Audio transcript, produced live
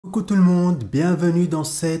Coucou tout le monde, bienvenue dans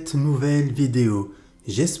cette nouvelle vidéo.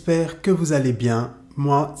 J'espère que vous allez bien,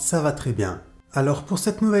 moi ça va très bien. Alors pour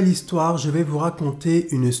cette nouvelle histoire, je vais vous raconter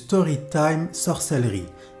une story time sorcellerie.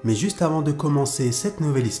 Mais juste avant de commencer cette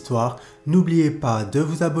nouvelle histoire, n'oubliez pas de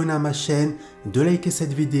vous abonner à ma chaîne, de liker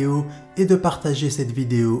cette vidéo et de partager cette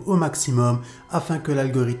vidéo au maximum afin que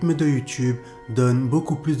l'algorithme de YouTube donne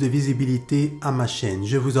beaucoup plus de visibilité à ma chaîne.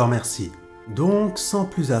 Je vous en remercie. Donc, sans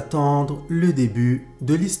plus attendre, le début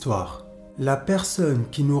de l'histoire. La personne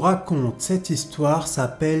qui nous raconte cette histoire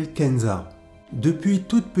s'appelle Kenza. Depuis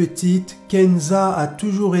toute petite, Kenza a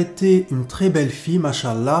toujours été une très belle fille,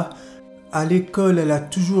 mashallah. À l'école, elle a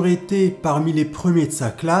toujours été parmi les premiers de sa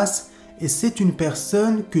classe et c'est une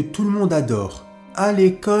personne que tout le monde adore. À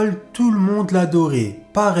l'école, tout le monde l'adorait.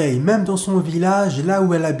 Pareil, même dans son village, là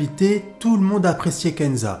où elle habitait, tout le monde appréciait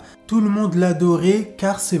Kenza. Tout le monde l'adorait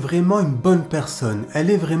car c'est vraiment une bonne personne. Elle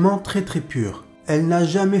est vraiment très pure. Elle n'a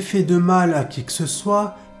jamais fait de mal à qui que ce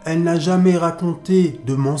soit. Elle n'a jamais raconté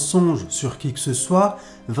de mensonges sur qui que ce soit.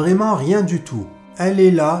 Vraiment rien du tout. Elle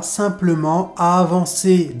est là simplement à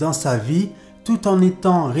avancer dans sa vie tout en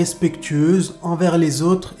étant respectueuse envers les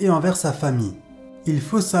autres et envers sa famille. Il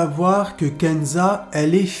faut savoir que Kenza,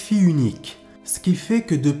 elle est fille unique. Ce qui fait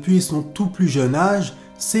que depuis son tout plus jeune âge,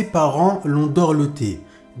 ses parents l'ont dorlotée.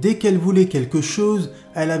 Dès qu'elle voulait quelque chose,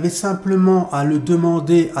 elle avait simplement à le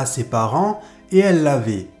demander à ses parents et elle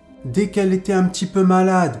l'avait. Dès qu'elle était un petit peu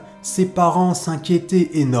malade, ses parents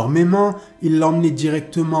s'inquiétaient énormément, ils l'emmenaient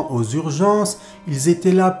directement aux urgences, ils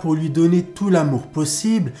étaient là pour lui donner tout l'amour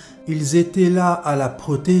possible, ils étaient là à la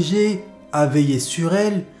protéger, à veiller sur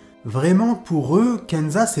elle. Vraiment pour eux,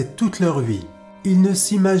 Kenza c'est toute leur vie. Ils ne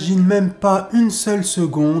s'imaginent même pas une seule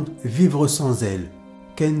seconde vivre sans elle.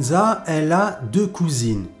 Kenza, elle a deux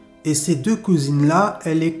cousines. Et ces deux cousines-là,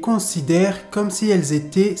 elle les considère comme si elles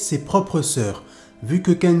étaient ses propres sœurs. Vu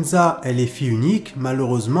que Kenza, elle est fille unique,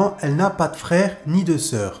 malheureusement, elle n'a pas de frère ni de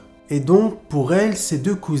sœur. Et donc, pour elle, ces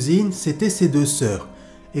deux cousines, c'était ses deux sœurs.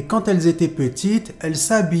 Et quand elles étaient petites, elles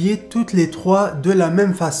s'habillaient toutes les trois de la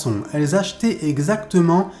même façon. Elles achetaient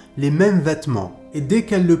exactement les mêmes vêtements. Et dès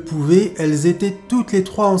qu'elles le pouvaient, elles étaient toutes les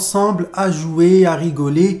trois ensemble à jouer, à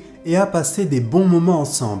rigoler et à passer des bons moments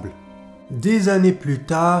ensemble. Des années plus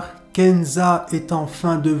tard, Kenza est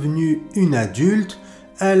enfin devenue une adulte.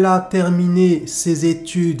 Elle a terminé ses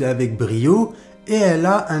études avec brio et elle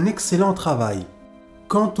a un excellent travail.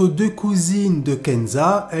 Quant aux deux cousines de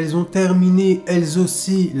Kenza, elles ont terminé elles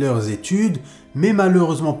aussi leurs études, mais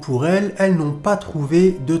malheureusement pour elles, elles n'ont pas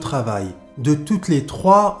trouvé de travail. De toutes les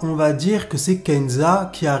trois, on va dire que c'est Kenza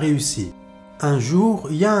qui a réussi. Un jour,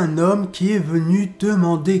 il y a un homme qui est venu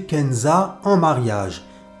demander Kenza en mariage.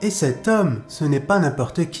 Et cet homme, ce n'est pas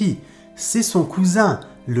n'importe qui, c'est son cousin,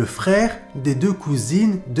 le frère des deux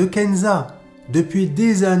cousines de Kenza. Depuis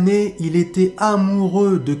des années, il était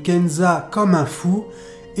amoureux de Kenza comme un fou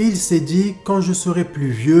et il s'est dit quand je serai plus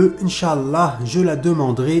vieux, Inch'Allah, je la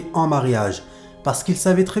demanderai en mariage. Parce qu'il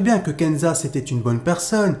savait très bien que Kenza c'était une bonne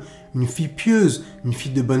personne, une fille pieuse, une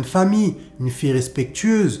fille de bonne famille, une fille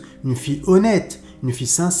respectueuse, une fille honnête, une fille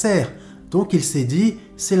sincère. Donc il s'est dit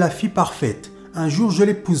c'est la fille parfaite, un jour je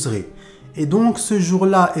l'épouserai. Et donc ce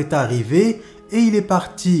jour-là est arrivé et il est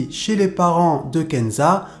parti chez les parents de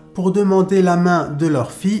Kenza pour demander la main de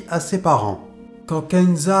leur fille à ses parents. Quand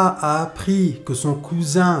Kenza a appris que son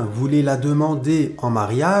cousin voulait la demander en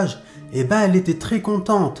mariage, elle était très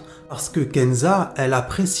contente parce que Kenza, elle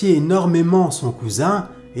appréciait énormément son cousin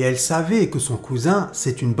et elle savait que son cousin,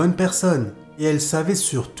 c'est une bonne personne. Et elle savait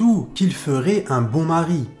surtout qu'il ferait un bon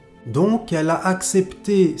mari. Donc elle a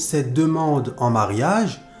accepté cette demande en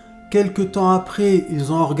mariage. Quelque temps après,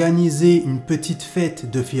 ils ont organisé une petite fête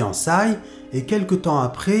de fiançailles et quelque temps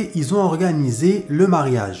après, ils ont organisé le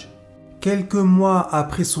mariage. Quelques mois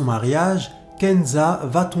après son mariage, Kenza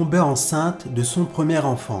va tomber enceinte de son premier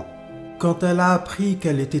enfant. Quand elle a appris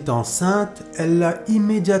qu'elle était enceinte, elle l'a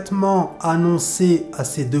immédiatement annoncé à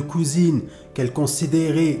ses deux cousines qu'elle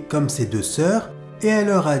considérait comme ses deux sœurs et elle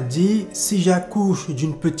leur a dit « Si j'accouche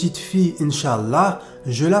d'une petite fille, Inch'Allah,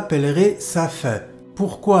 je l'appellerai Safa ».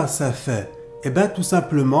 Pourquoi Safa? Tout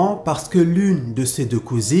simplement parce que l'une de ses deux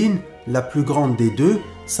cousines, la plus grande des deux,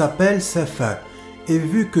 s'appelle Safa. Et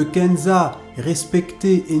vu que Kenza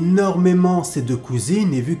respectait énormément ses deux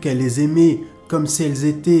cousines et vu qu'elle les aimait comme si elles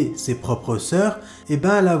étaient ses propres sœurs,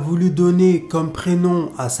 elle a voulu donner comme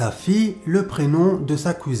prénom à sa fille le prénom de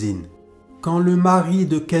sa cousine. Quand le mari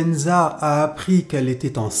de Kenza a appris qu'elle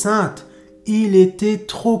était enceinte, il était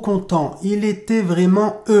trop content, il était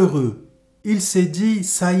vraiment heureux. Il s'est dit,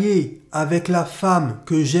 ça y est, avec la femme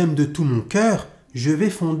que j'aime de tout mon cœur, je vais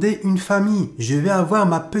fonder une famille, je vais avoir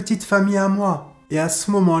ma petite famille à moi. Et à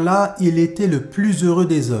ce moment-là, il était le plus heureux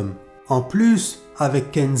des hommes. En plus,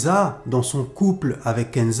 avec Kenza, dans son couple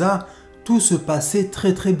avec Kenza, tout se passait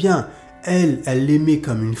très très bien. Elle l'aimait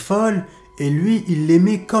comme une folle et lui, il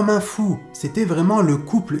l'aimait comme un fou. C'était vraiment le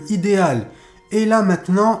couple idéal. Et là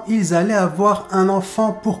maintenant, ils allaient avoir un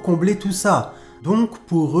enfant pour combler tout ça. Donc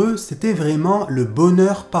pour eux, c'était vraiment le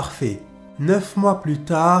bonheur parfait. 9 mois plus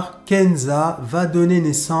tard, Kenza va donner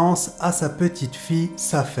naissance à sa petite fille,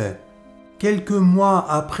 Safeh. Quelques mois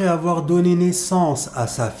après avoir donné naissance à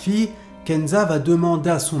sa fille, Kenza va demander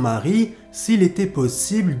à son mari s'il était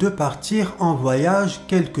possible de partir en voyage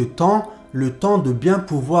quelque temps, le temps de bien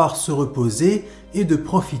pouvoir se reposer et de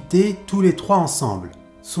profiter tous les trois ensemble.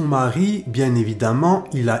 Son mari, bien évidemment,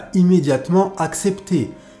 il a immédiatement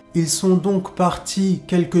accepté. Ils sont donc partis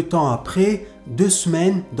quelque temps après, 2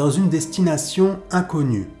 semaines, dans une destination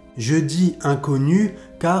inconnue. Je dis inconnue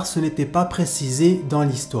car ce n'était pas précisé dans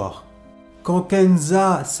l'histoire. Quand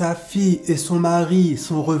Kenza, sa fille et son mari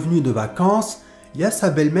sont revenus de vacances, il y a sa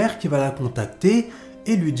belle-mère qui va la contacter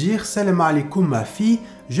et lui dire « Salam alaikum ma fille,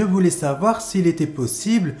 je voulais savoir s'il était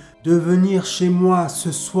possible de venir chez moi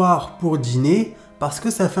ce soir pour dîner parce que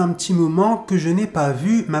ça fait un petit moment que je n'ai pas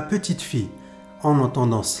vu ma petite fille. » En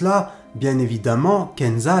entendant cela, bien évidemment,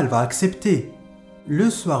 Kenza elle va accepter. Le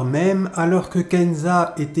soir même, alors que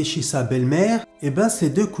Kenza était chez sa belle-mère, ses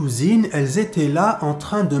 2 cousines, elles étaient là en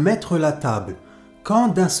train de mettre la table. Quand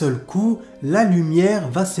d'un seul coup, la lumière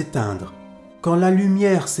va s'éteindre. Quand la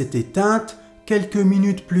lumière s'est éteinte, quelques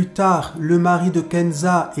minutes plus tard, le mari de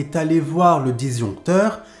Kenza est allé voir le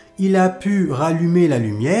disjoncteur, il a pu rallumer la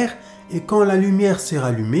lumière et quand la lumière s'est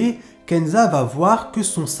rallumée, Kenza va voir que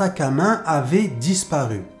son sac à main avait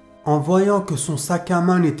disparu. En voyant que son sac à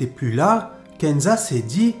main n'était plus là, Kenza s'est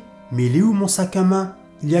dit « Mais il est où mon sac à main?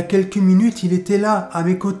 Il y a quelques minutes, il était là, à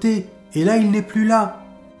mes côtés, et là, il n'est plus là. »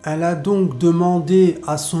 Elle a donc demandé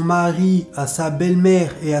à son mari, à sa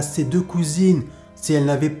belle-mère et à ses 2 cousines si elle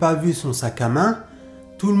n'avait pas vu son sac à main.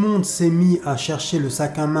 Tout le monde s'est mis à chercher le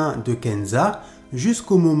sac à main de Kenza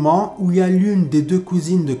jusqu'au moment où il y a l'une des 2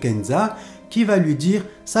 cousines de Kenza qui va lui dire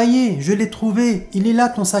 « Ça y est, je l'ai trouvé, il est là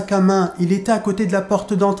ton sac à main, il était à côté de la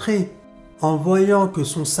porte d'entrée. » En voyant que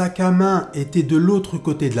son sac à main était de l'autre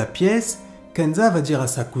côté de la pièce, Kenza va dire à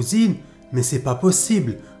sa cousine « Mais c'est pas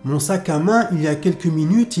possible, mon sac à main, il y a quelques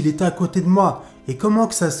minutes, il était à côté de moi. Et comment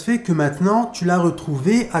que ça se fait que maintenant, tu l'as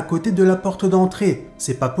retrouvé à côté de la porte d'entrée?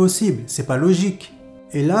 C'est pas possible, c'est pas logique. »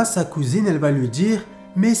 Et là, sa cousine, elle va lui dire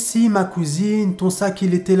 « Mais si, ma cousine, ton sac,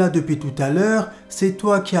 il était là depuis tout à l'heure, c'est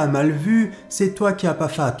toi qui as mal vu, c'est toi qui as pas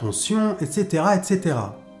fait attention, etc., etc. »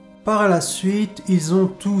 Par la suite, ils ont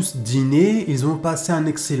tous dîné, ils ont passé un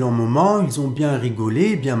excellent moment, ils ont bien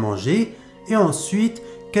rigolé, bien mangé, et ensuite,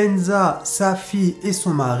 Kenza, sa fille et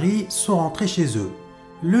son mari sont rentrés chez eux.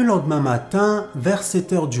 Le lendemain matin, vers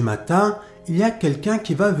 7 h du matin, il y a quelqu'un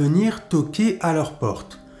qui va venir toquer à leur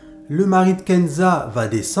porte. Le mari de Kenza va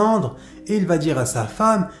descendre et il va dire à sa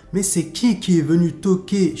femme « Mais c'est qui est venu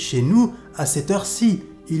toquer chez nous à cette heure-ci?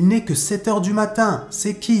 Il n'est que 7 h du matin,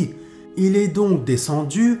 c'est qui ?» Il est donc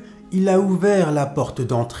descendu, il a ouvert la porte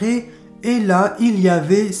d'entrée et là, il y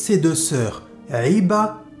avait ses 2 sœurs,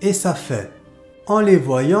 Aiba et Safeh. En les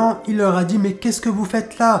voyant, il leur a dit « Mais qu'est-ce que vous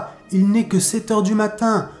faites là? Il n'est que 7 h du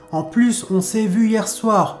matin. En plus, on s'est vu hier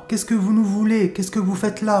soir. Qu'est-ce que vous nous voulez? Qu'est-ce que vous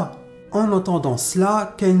faites là ?» En entendant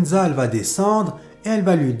cela, Kenza elle va descendre et elle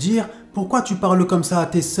va lui dire « Pourquoi tu parles comme ça à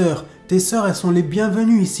tes sœurs? Tes sœurs, elles sont les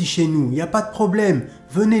bienvenues ici chez nous. Il n'y a pas de problème.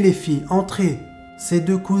 Venez les filles, entrez. » Ces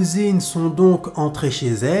 2 cousines sont donc entrées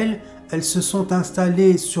chez elles, elles se sont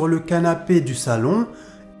installées sur le canapé du salon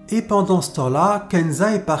et pendant ce temps-là,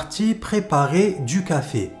 Kenza est partie préparer du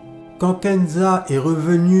café. Quand Kenza est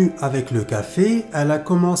revenue avec le café, elle a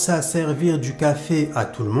commencé à servir du café à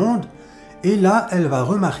tout le monde et là, elle va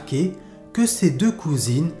remarquer que ces 2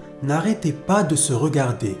 cousines n'arrêtaient pas de se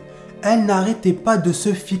regarder. Elles n'arrêtaient pas de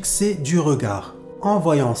se fixer du regard. En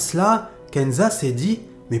voyant cela, Kenza s'est dit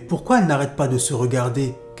 « Mais pourquoi elles n'arrêtent pas de se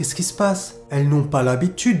regarder? Qu'est-ce qui se passe? Elles n'ont pas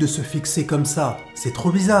l'habitude de se fixer comme ça. C'est trop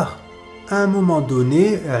bizarre. » À un moment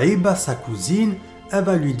donné, Aiba, sa cousine, elle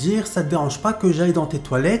va lui dire « Ça te dérange pas que j'aille dans tes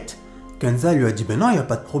toilettes ?» Kenza lui a dit « Ben non, il n'y a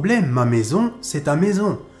pas de problème. Ma maison, c'est ta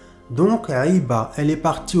maison. » Donc Aiba, elle est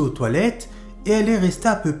partie aux toilettes et elle est restée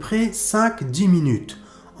à peu près 5-10 minutes.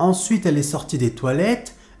 Ensuite, elle est sortie des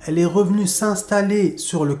toilettes. Elle est revenue s'installer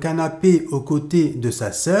sur le canapé aux côtés de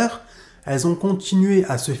sa sœur. Elles ont continué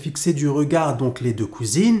à se fixer du regard, donc les 2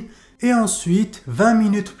 cousines. Et ensuite, 20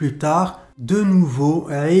 minutes plus tard, de nouveau,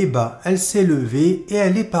 Aiba, elle s'est levée et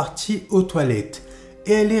elle est partie aux toilettes.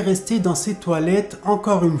 Et elle est restée dans ces toilettes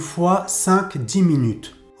encore une fois 5-10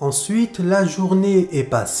 minutes. Ensuite, la journée est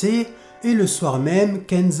passée. Et le soir même,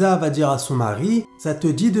 Kenza va dire à son mari « Ça te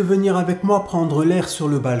dit de venir avec moi prendre l'air sur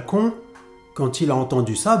le balcon ?» Quand il a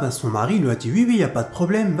entendu ça, son mari lui a dit « Oui, il n'y a pas de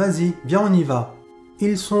problème, vas-y, viens, on y va. »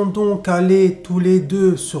 Ils sont donc allés tous les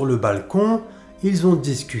deux sur le balcon, ils ont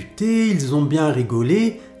discuté, ils ont bien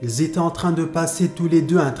rigolé, ils étaient en train de passer tous les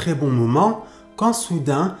deux un très bon moment, quand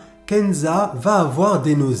soudain, Kenza va avoir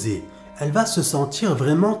des nausées. Elle va se sentir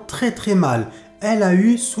vraiment très très mal. Elle a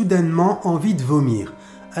eu soudainement envie de vomir.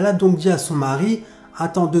 Elle a donc dit à son mari «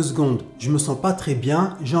 Attends 2 secondes, je me sens pas très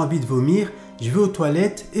bien, j'ai envie de vomir, je vais aux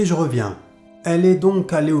toilettes et je reviens. » Elle est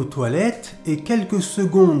donc allée aux toilettes et quelques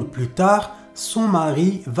secondes plus tard, son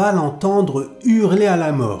mari va l'entendre hurler à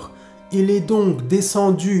la mort. Il est donc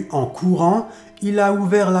descendu en courant, il a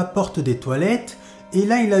ouvert la porte des toilettes et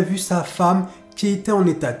là il a vu sa femme qui était en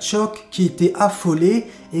état de choc, qui était affolée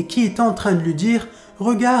et qui était en train de lui dire «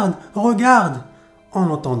 Regarde, regarde !» En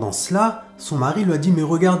entendant cela, son mari lui a dit « Mais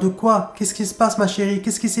regarde quoi? Qu'est-ce qui se passe ma chérie?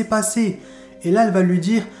 Qu'est-ce qui s'est passé ?» Et là elle va lui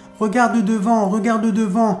dire « Regarde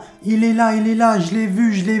devant, il est là, je l'ai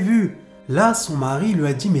vu, je l'ai vu !» Là, son mari lui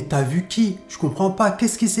a dit « Mais t'as vu qui? Je comprends pas,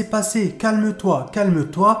 qu'est-ce qui s'est passé?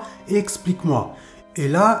 Calme-toi et explique-moi. » Et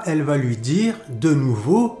là, elle va lui dire de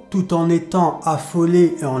nouveau, tout en étant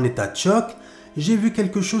affolée et en état de choc, « J'ai vu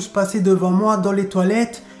quelque chose passer devant moi dans les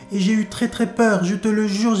toilettes et j'ai eu très très peur, je te le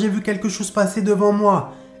jure, j'ai vu quelque chose passer devant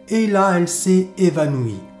moi. » Et là, elle s'est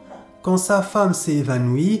évanouie. Quand sa femme s'est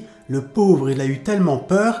évanouie, le pauvre, il a eu tellement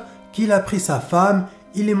peur qu'il a pris sa femme,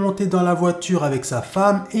 il est monté dans la voiture avec sa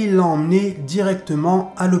femme et il l'a emmené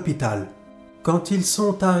directement à l'hôpital. Quand ils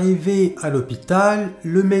sont arrivés à l'hôpital,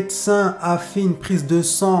 le médecin a fait une prise de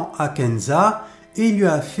sang à Kenza et lui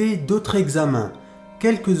a fait d'autres examens.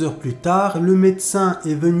 Quelques heures plus tard, le médecin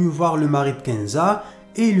est venu voir le mari de Kenza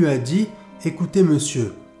et il lui a dit « Écoutez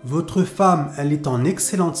monsieur, votre femme, elle est en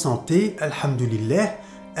excellente santé, alhamdoulilah,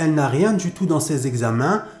 elle n'a rien du tout dans ses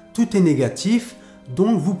examens, tout est négatif,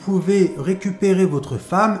 donc vous pouvez récupérer votre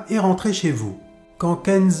femme et rentrer chez vous. » Quand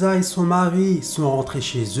Kenza et son mari sont rentrés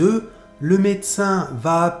chez eux, le médecin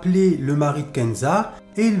va appeler le mari de Kenza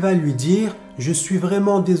et il va lui dire « Je suis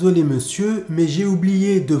vraiment désolé monsieur, mais j'ai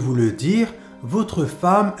oublié de vous le dire, votre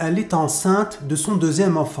femme, elle est enceinte de son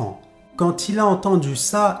 2e enfant. » Quand il a entendu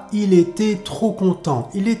ça, il était trop content,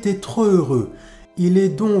 il était trop heureux. Il est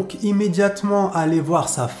donc immédiatement allé voir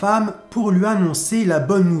sa femme pour lui annoncer la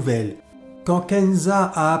bonne nouvelle. Quand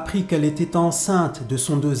Kenza a appris qu'elle était enceinte de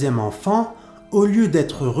son 2e enfant, au lieu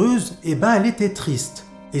d'être heureuse, elle était triste.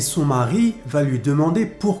 Et son mari va lui demander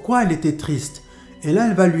pourquoi elle était triste. Et là,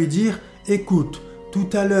 elle va lui dire « Écoute, tout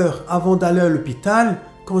à l'heure, avant d'aller à l'hôpital,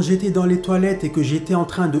 quand j'étais dans les toilettes et que j'étais en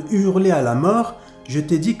train de hurler à la mort, je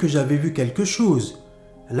t'ai dit que j'avais vu quelque chose. »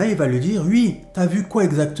 Là, il va lui dire « Oui, t'as vu quoi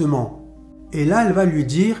exactement ?» Et là, elle va lui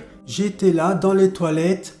dire « J'étais là dans les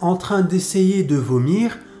toilettes en train d'essayer de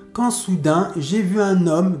vomir quand soudain, j'ai vu un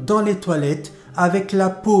homme dans les toilettes avec la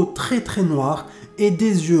peau très très noire et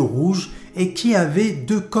des yeux rouges et qui avait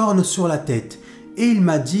 2 cornes sur la tête. Et il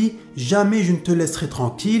m'a dit « Jamais je ne te laisserai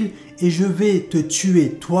tranquille et je vais te tuer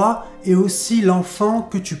toi et aussi l'enfant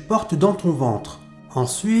que tu portes dans ton ventre. »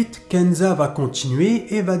 Ensuite, Kenza va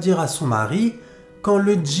continuer et va dire à son mari « Quand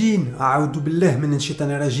le djinn,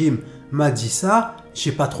 m'a dit ça,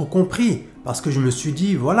 j'ai pas trop compris parce que je me suis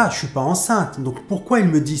dit voilà, je suis pas enceinte, donc pourquoi il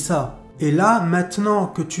me dit ça? Et là, maintenant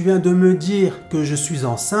que tu viens de me dire que je suis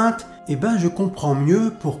enceinte, je comprends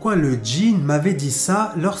mieux pourquoi le djinn m'avait dit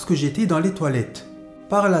ça lorsque j'étais dans les toilettes. »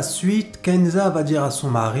 Par la suite, Kenza va dire à son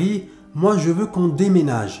mari « Moi, je veux qu'on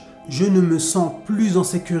déménage. Je ne me sens plus en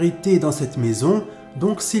sécurité dans cette maison,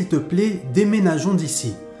 donc s'il te plaît, déménageons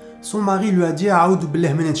d'ici. » Son mari lui a dit « Aoudou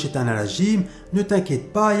billah minan shaitanir rajim, ne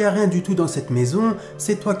t'inquiète pas, il n'y a rien du tout dans cette maison,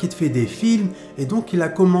 c'est toi qui te fais des films. » Et donc, il a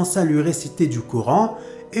commencé à lui réciter du Coran.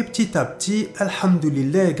 Et petit à petit,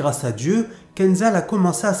 alhamdoulilah, grâce à Dieu, Kenza a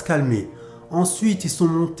commencé à se calmer. Ensuite, ils sont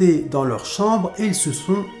montés dans leur chambre et ils se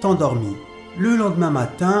sont endormis. Le lendemain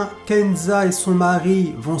matin, Kenza et son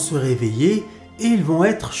mari vont se réveiller et ils vont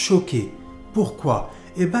être choqués. Pourquoi?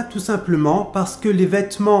 Tout simplement parce que les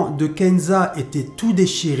vêtements de Kenza étaient tout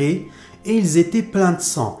déchirés et ils étaient pleins de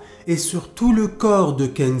sang. Et sur tout le corps de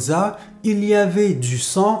Kenza, il y avait du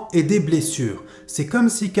sang et des blessures. C'est comme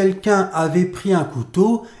si quelqu'un avait pris un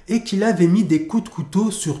couteau et qu'il avait mis des coups de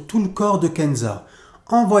couteau sur tout le corps de Kenza.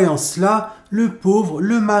 En voyant cela, le pauvre,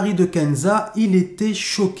 le mari de Kenza, il était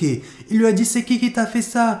choqué. Il lui a dit « C'est qui t'a fait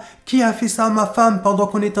ça? Qui a fait ça à ma femme pendant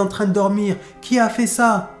qu'on était en train de dormir? Qui a fait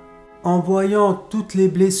ça ?» En voyant toutes les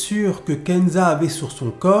blessures que Kenza avait sur son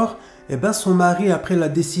corps, son mari a pris la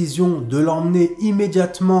décision de l'emmener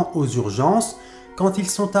immédiatement aux urgences. Quand ils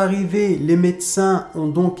sont arrivés, les médecins ont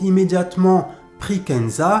donc immédiatement pris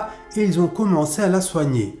Kenza et ils ont commencé à la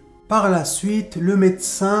soigner. Par la suite, le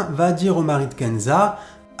médecin va dire au mari de Kenza: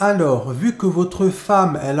 alors, vu que votre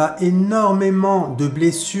femme, elle a énormément de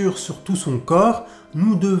blessures sur tout son corps,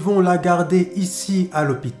 nous devons la garder ici à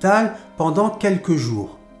l'hôpital pendant quelques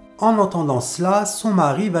jours. En entendant cela, son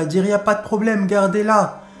mari va dire: il n'y a pas de problème,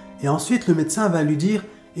 gardez-la. Et ensuite, le médecin va lui dire: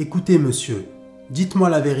 écoutez monsieur, dites-moi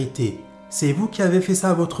la vérité, c'est vous qui avez fait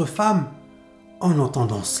ça à votre femme? En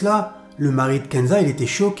entendant cela, le mari de Kenza, il était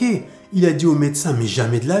choqué. Il a dit au médecin: mais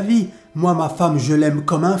jamais de la vie, moi ma femme je l'aime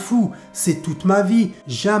comme un fou, c'est toute ma vie,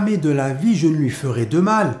 jamais de la vie je ne lui ferai de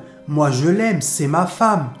mal, moi je l'aime, c'est ma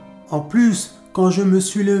femme. En plus, quand je me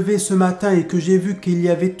suis levé ce matin et que j'ai vu qu'il y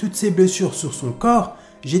avait toutes ces blessures sur son corps,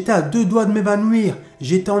 j'étais à 2 doigts de m'évanouir,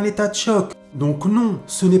 j'étais en état de choc. Donc non,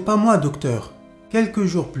 ce n'est pas moi docteur. Quelques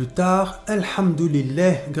jours plus tard,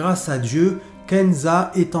 alhamdoulilah, grâce à Dieu,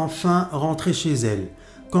 Kenza est enfin rentrée chez elle.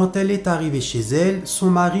 Quand elle est arrivée chez elle, son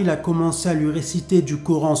mari a commencé à lui réciter du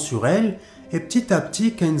Coran sur elle et petit à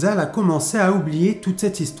petit, Kenza a commencé à oublier toute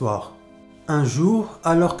cette histoire. Un jour,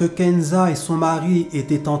 alors que Kenza et son mari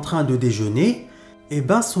étaient en train de déjeuner,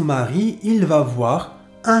 son mari, il va voir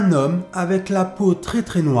un homme avec la peau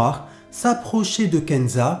très noire s'approcher de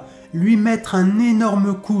Kenza, lui mettre un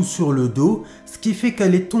énorme coup sur le dos, ce qui fait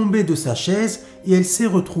qu'elle est tombée de sa chaise et elle s'est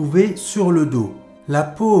retrouvée sur le dos. La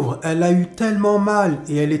pauvre, elle a eu tellement mal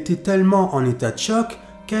et elle était tellement en état de choc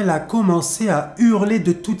qu'elle a commencé à hurler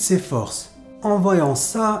de toutes ses forces. En voyant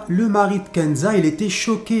ça, le mari de Kenza, il était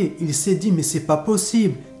choqué. Il s'est dit: mais c'est pas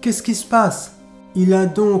possible, qu'est-ce qui se passe? Il a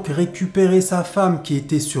donc récupéré sa femme qui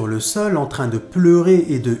était sur le sol en train de pleurer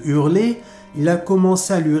et de hurler. Il a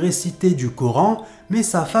commencé à lui réciter du Coran, mais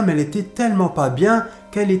sa femme, elle était tellement pas bien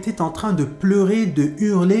qu'elle était en train de pleurer, de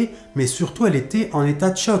hurler, mais surtout elle était en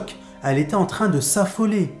état de choc. Elle était en train de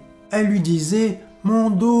s'affoler. Elle lui disait: mon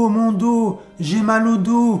dos, j'ai mal au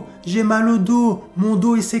dos, mon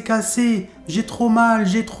dos il s'est cassé, j'ai trop mal.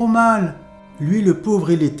 Lui, le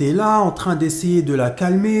pauvre, il était là en train d'essayer de la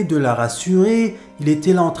calmer, de la rassurer, il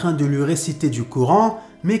était là en train de lui réciter du Coran,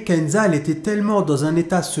 mais Kenza, elle était tellement dans un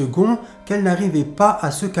état second qu'elle n'arrivait pas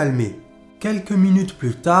à se calmer. Quelques minutes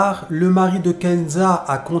plus tard, le mari de Kenza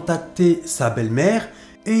a contacté sa belle-mère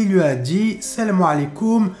et il lui a dit: Salam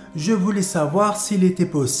alaikum, je voulais savoir s'il était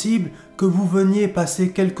possible que vous veniez passer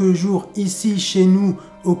quelques jours ici chez nous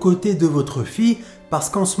aux côtés de votre fille,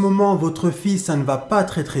 parce qu'en ce moment votre fille ça ne va pas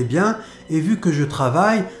très bien et vu que je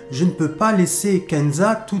travaille, je ne peux pas laisser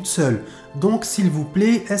Kenza toute seule. Donc s'il vous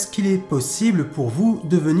plaît, est-ce qu'il est possible pour vous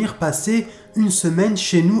de venir passer une semaine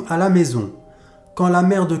chez nous à la maison? Quand la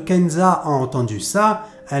mère de Kenza a entendu ça,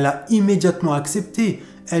 elle a immédiatement accepté.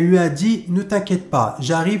 Elle lui a dit: ne t'inquiète pas,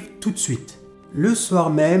 j'arrive tout de suite. Le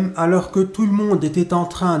soir même, alors que tout le monde était en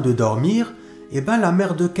train de dormir, la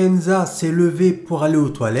mère de Kenza s'est levée pour aller aux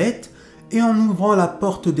toilettes et en ouvrant la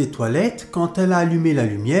porte des toilettes, quand elle a allumé la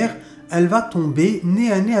lumière, elle va tomber nez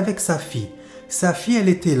à nez avec sa fille. Sa fille, elle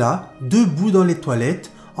était là, debout dans les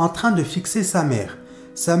toilettes, en train de fixer sa mère.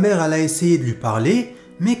 Sa mère, elle a essayé de lui parler,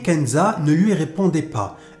 mais Kenza ne lui répondait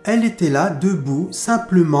pas. Elle était là, debout,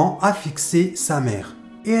 simplement à fixer sa mère.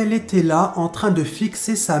 Et elle était là en train de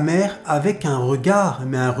fixer sa mère avec un regard,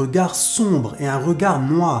 mais un regard sombre et un regard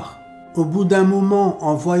noir. Au bout d'un moment,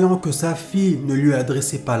 en voyant que sa fille ne lui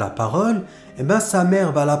adressait pas la parole, sa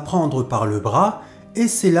mère va la prendre par le bras et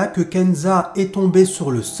c'est là que Kenza est tombée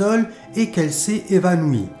sur le sol et qu'elle s'est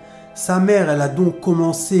évanouie. Sa mère, elle a donc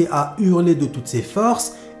commencé à hurler de toutes ses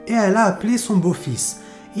forces et elle a appelé son beau-fils.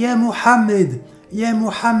 « Ya Mohamed,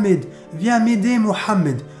 viens m'aider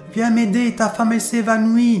Mohamed. Viens m'aider, ta femme elle s'est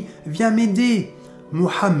évanouie, viens m'aider. »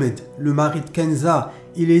 Mohamed, le mari de Kenza,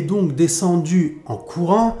 il est donc descendu en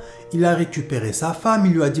courant, il a récupéré sa femme,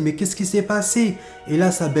 il lui a dit: mais qu'est-ce qui s'est passé? Et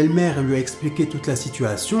là sa belle-mère lui a expliqué toute la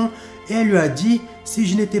situation et elle lui a dit: si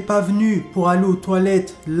je n'étais pas venue pour aller aux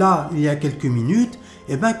toilettes là il y a quelques minutes,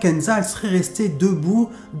 Kenza elle serait restée debout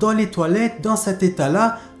dans les toilettes dans cet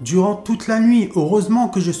état-là durant toute la nuit. Heureusement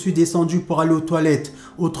que je suis descendue pour aller aux toilettes,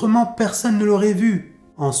 autrement personne ne l'aurait vue.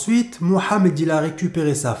 Ensuite, Mohamed il a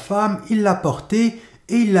récupéré sa femme, il l'a portée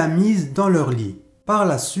et il l'a mise dans leur lit. Par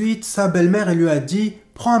la suite, sa belle-mère elle lui a dit: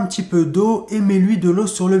 prends un petit peu d'eau et mets-lui de l'eau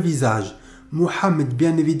sur le visage. Mohamed,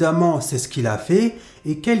 bien évidemment, c'est ce qu'il a fait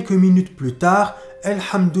et quelques minutes plus tard,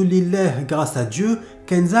 alhamdoulilah, grâce à Dieu,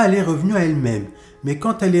 Kenza elle est revenue à elle-même. Mais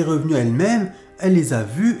quand elle est revenue à elle-même, elle les a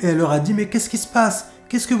vus et elle leur a dit: mais qu'est-ce qui se passe?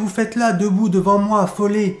 Qu'est-ce que vous faites là, debout devant moi,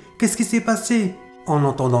 affolé? Qu'est-ce qui s'est passé? En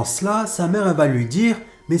entendant cela, sa mère elle va lui dire: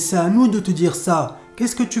 mais c'est à nous de te dire ça.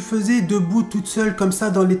 Qu'est-ce que tu faisais debout toute seule comme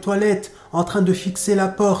ça dans les toilettes, en train de fixer la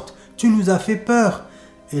porte? Tu nous as fait peur.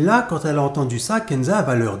 Et là, quand elle a entendu ça, Kenza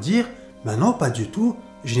va leur dire: ben non, pas du tout.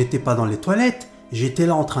 Je n'étais pas dans les toilettes, j'étais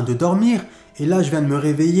là en train de dormir et là je viens de me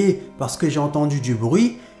réveiller parce que j'ai entendu du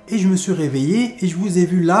bruit et je me suis réveillé et je vous ai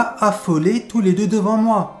vu là affolés tous les deux devant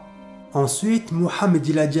moi. Ensuite, Mohamed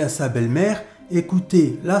il a dit à sa belle-mère,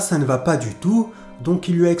 écoutez, là ça ne va pas du tout. Donc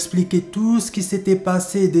il lui a expliqué tout ce qui s'était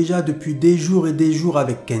passé déjà depuis des jours et des jours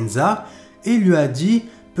avec Kenza et il lui a dit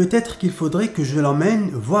peut-être qu'il faudrait que je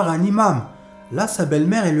l'emmène voir un imam. Là sa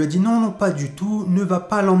belle-mère elle lui a dit non, non pas du tout, ne va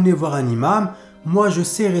pas l'emmener voir un imam, moi je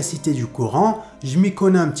sais réciter du Coran, je m'y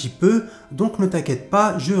connais un petit peu, donc ne t'inquiète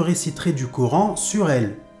pas, je réciterai du Coran sur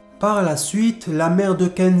elle. Par la suite, la mère de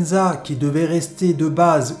Kenza qui devait rester de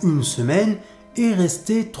base une semaine est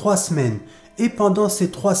restée 3 semaines et pendant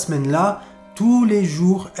ces 3 semaines-là, tous les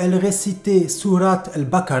jours, elle récitait Surat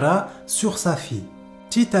al-Baqarah sur sa fille.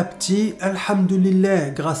 Petit à petit, alhamdulillah,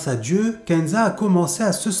 grâce à Dieu, Kenza a commencé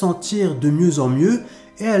à se sentir de mieux en mieux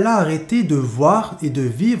et elle a arrêté de voir et de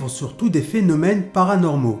vivre surtout des phénomènes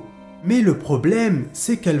paranormaux. Mais le problème,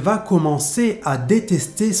 c'est qu'elle va commencer à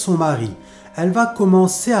détester son mari. Elle va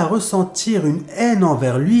commencer à ressentir une haine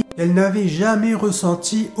envers lui qu'elle n'avait jamais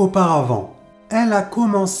ressentie auparavant. Elle a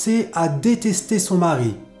commencé à détester son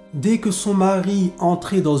mari. Dès que son mari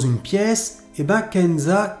entrait dans une pièce,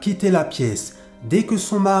 Kenza quittait la pièce. Dès que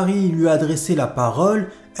son mari lui adressait la parole,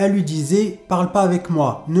 elle lui disait « Parle pas avec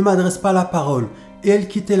moi, ne m'adresse pas la parole » et elle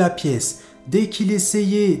quittait la pièce. Dès qu'il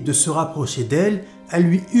essayait de se rapprocher d'elle, elle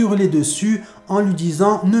lui hurlait dessus en lui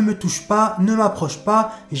disant « Ne me touche pas, ne m'approche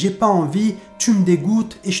pas, j'ai pas envie, tu me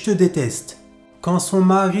dégoûtes et je te déteste ». Quand son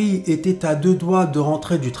mari était à 2 doigts de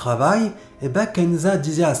rentrer du travail, Kenza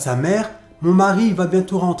disait à sa mère « Mon mari va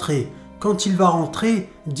bientôt rentrer. Quand il va rentrer,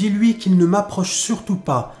 dis-lui qu'il ne m'approche surtout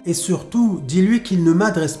pas et surtout, dis-lui qu'il ne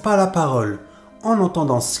m'adresse pas la parole. » En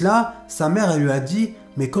entendant cela, sa mère elle lui a dit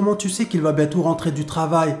 « Mais comment tu sais qu'il va bientôt rentrer du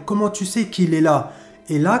travail? Comment tu sais qu'il est là ?»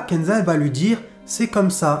 Et là, Kenza elle va lui dire « C'est comme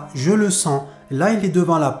ça, je le sens. Là, il est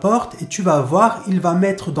devant la porte et tu vas voir, il va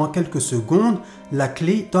mettre dans quelques secondes la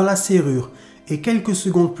clé dans la serrure. » Et quelques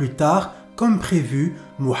secondes plus tard, comme prévu,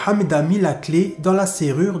 Mohamed a mis la clé dans la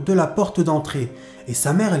serrure de la porte d'entrée. Et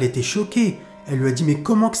sa mère, elle était choquée. Elle lui a dit « Mais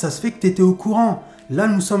comment que ça se fait que tu étais au courant? Là,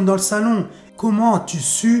 nous sommes dans le salon. Comment as-tu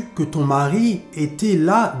su que ton mari était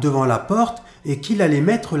là devant la porte et qu'il allait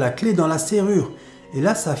mettre la clé dans la serrure ?» Et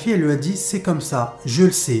là, sa fille, elle lui a dit « C'est comme ça, je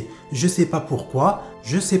le sais. Je sais pas pourquoi,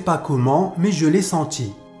 je sais pas comment, mais je l'ai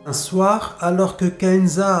senti. » Un soir, alors que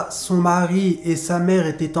Kenza, son mari et sa mère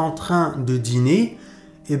étaient en train de dîner,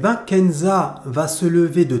 Kenza va se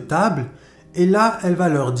lever de table et là, elle va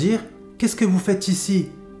leur dire « Qu'est-ce que vous faites ici?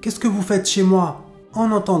 Qu'est-ce que vous faites chez moi ?»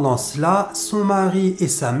 En entendant cela, son mari et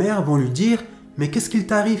sa mère vont lui dire « Mais qu'est-ce qu'il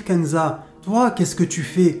t'arrive, Kenza? Toi, qu'est-ce que tu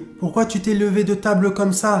fais? Pourquoi tu t'es levé de table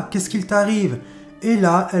comme ça? Qu'est-ce qu'il t'arrive ?» Et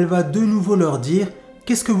là, elle va de nouveau leur dire «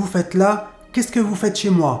 Qu'est-ce que vous faites là? Qu'est-ce que vous faites chez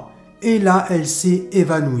moi ?» Et là, elle s'est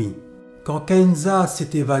évanouie. Quand Kenza s'est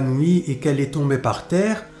évanouie et qu'elle est tombée par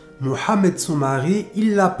terre, Mohamed, son mari,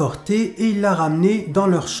 il l'a portée et il l'a ramenée dans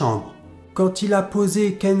leur chambre. Quand il a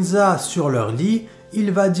posé Kenza sur leur lit,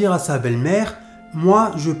 il va dire à sa belle-mère «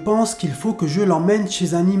 Moi, je pense qu'il faut que je l'emmène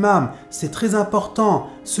chez un imam. C'est très important.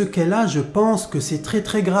 Ce qu'elle a, je pense que c'est très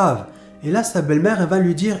très grave. » Et là, sa belle-mère, elle va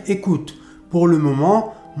lui dire « Écoute, pour le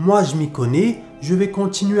moment, moi je m'y connais. Je vais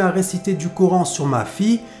continuer à réciter du Coran sur ma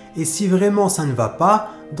fille. Et si vraiment ça ne va pas,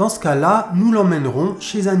 dans ce cas-là, nous l'emmènerons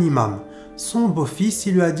chez un imam. » Son beau-fils,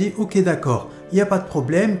 il lui a dit « Ok, d'accord, il n'y a pas de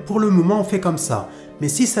problème. Pour le moment, on fait comme ça. Mais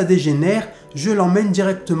si ça dégénère, je l'emmène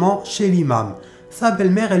directement chez l'imam. » Sa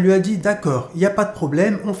belle-mère, elle lui a dit « D'accord, il n'y a pas de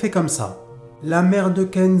problème, on fait comme ça. » La mère de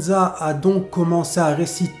Kenza a donc commencé à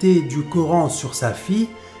réciter du Coran sur sa fille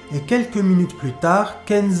et quelques minutes plus tard,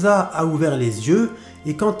 Kenza a ouvert les yeux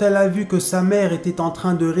et quand elle a vu que sa mère était en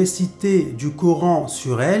train de réciter du Coran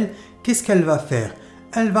sur elle, qu'est-ce qu'elle va faire?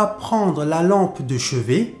 Elle va prendre la lampe de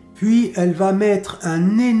chevet, puis elle va mettre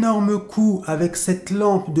un énorme coup avec cette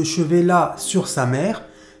lampe de chevet-là sur sa mère.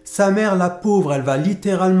 Sa mère, la pauvre, elle va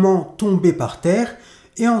littéralement tomber par terre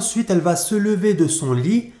et ensuite elle va se lever de son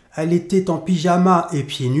lit. Elle était en pyjama et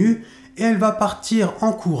pieds nus et elle va partir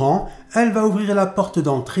en courant. Elle va ouvrir la porte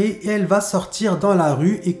d'entrée et elle va sortir dans la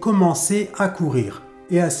rue et commencer à courir.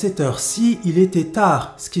 Et à cette heure-ci, il était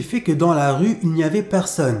tard, ce qui fait que dans la rue, il n'y avait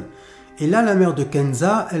personne. Et là, la mère de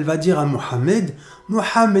Kenza, elle va dire à Mohamed «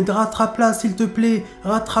 Mohamed, rattrape-la s'il te plaît,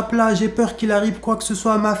 rattrape-la, j'ai peur qu'il arrive quoi que ce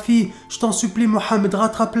soit à ma fille, je t'en supplie Mohamed,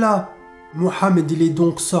 rattrape-la » Mohamed, il est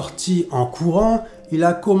donc sorti en courant, il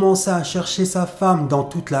a commencé à chercher sa femme dans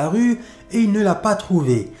toute la rue et il ne l'a pas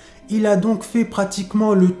trouvée. Il a donc fait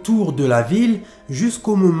pratiquement le tour de la ville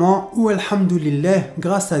jusqu'au moment où, alhamdulillah,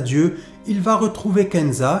 grâce à Dieu, il va retrouver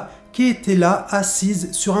Kenza qui était là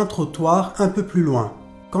assise sur un trottoir un peu plus loin.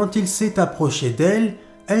 Quand il s'est approché d'elle,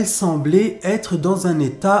 elle semblait être dans un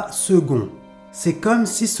état second. C'est comme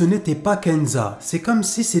si ce n'était pas Kenza, c'est comme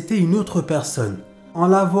si c'était une autre personne. En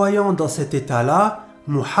la voyant dans cet état-là,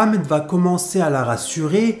 Mohammed va commencer à la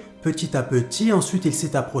rassurer petit à petit. Ensuite, il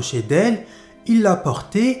s'est approché d'elle, il l'a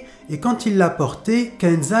portée et quand il l'a portée,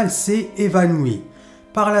 Kenza s'est évanouie.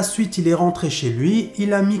 Par la suite, il est rentré chez lui,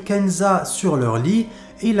 il a mis Kenza sur leur lit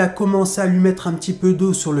et il a commencé à lui mettre un petit peu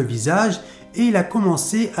d'eau sur le visage et il a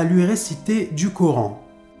commencé à lui réciter du Coran.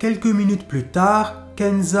 Quelques minutes plus tard,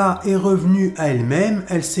 Kenza est revenue à elle-même,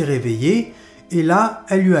 elle s'est réveillée et là,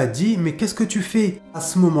 elle lui a dit « Mais qu'est-ce que tu fais ?» À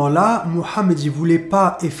ce moment-là, Mohammed ne voulait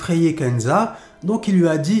pas effrayer Kenza, donc il lui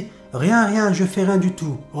a dit « Rien, je fais rien du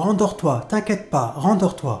tout, rendors-toi, t'inquiète pas,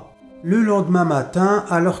 rendors-toi. » Le lendemain matin,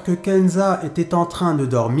 alors que Kenza était en train de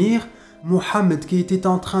dormir, Mohammed, qui était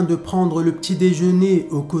en train de prendre le petit déjeuner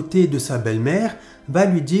aux côtés de sa belle-mère, va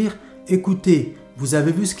lui dire « Écoutez, vous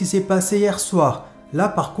avez vu ce qui s'est passé hier soir. Là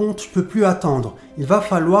par contre, je ne peux plus attendre. Il va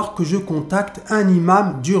falloir que je contacte un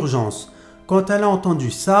imam d'urgence. » Quand elle a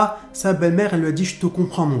entendu ça, sa belle-mère elle lui a dit « Je te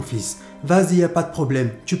comprends mon fils. Vas-y, il n'y a pas de problème.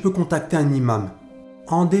 Tu peux contacter un imam. »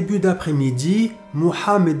 En début d'après-midi,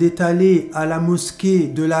 Mohammed est allé à la mosquée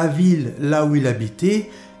de la ville là où il habitait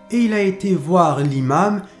et il a été voir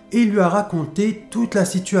l'imam et il lui a raconté toute la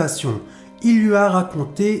situation. Il lui a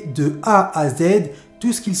raconté de A à Z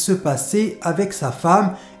tout ce qu'il se passait avec sa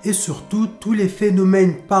femme et surtout tous les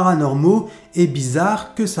phénomènes paranormaux et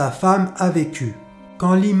bizarres que sa femme a vécu.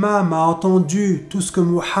 Quand l'imam a entendu tout ce que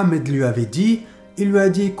Mohammed lui avait dit, il lui a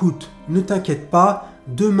dit « Écoute, ne t'inquiète pas,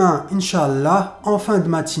 demain, Inch'Allah, en fin de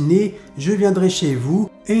matinée, je viendrai chez vous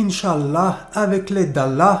et Inch'Allah, avec l'aide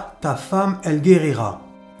d'Allah, ta femme, elle guérira. »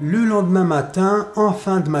 Le lendemain matin, en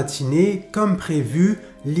fin de matinée, comme prévu,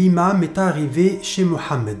 l'imam est arrivé chez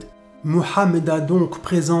Mohammed. Mohammed a donc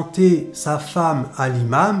présenté sa femme à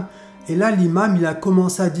l'imam et là l'imam il a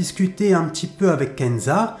commencé à discuter un petit peu avec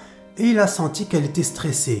Kenza et il a senti qu'elle était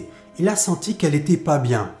stressée, il a senti qu'elle était pas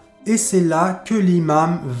bien. Et c'est là que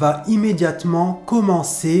l'imam va immédiatement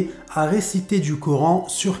commencer à réciter du Coran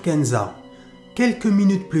sur Kenza. Quelques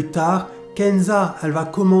minutes plus tard, Kenza elle va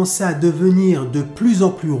commencer à devenir de plus en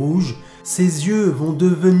plus rouge, ses yeux vont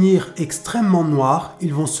devenir extrêmement noirs,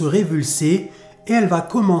 ils vont se révulser et elle va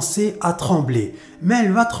commencer à trembler. Mais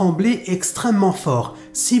elle va trembler extrêmement fort,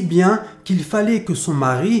 si bien qu'il fallait que son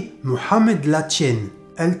mari, Mohammed, la tienne.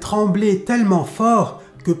 Elle tremblait tellement fort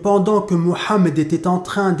que pendant que Mohammed était en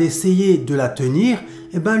train d'essayer de la tenir,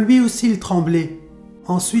 lui aussi il tremblait.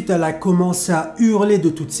 Ensuite, elle a commencé à hurler de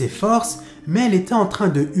toutes ses forces, mais elle était en train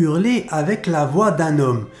de hurler avec la voix d'un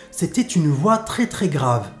homme. C'était une voix très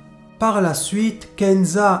grave. Par la suite,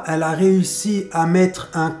 Kenza, elle a réussi à mettre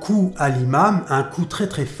un coup à l'imam, un coup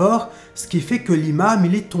très fort, ce qui fait que l'imam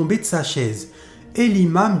il est tombé de sa chaise. Et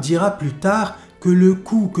l'imam dira plus tard que le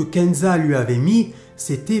coup que Kenza lui avait mis,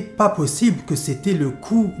 c'était pas possible que c'était le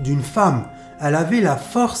coup d'une femme. Elle avait la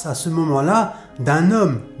force à ce moment-là d'un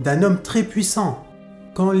homme très puissant.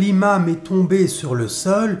 Quand l'imam est tombé sur le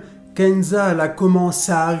sol, Kenza elle a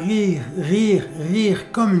commencé à rire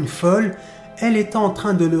comme une folle. Elle était en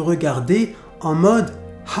train de le regarder en mode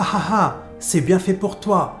 « Ha ha ha, c'est bien fait pour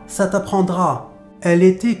toi, ça t'apprendra ». Elle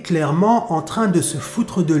était clairement en train de se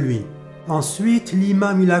foutre de lui. Ensuite,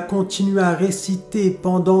 l'imam il a continué à réciter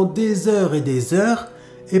pendant des heures et des heures.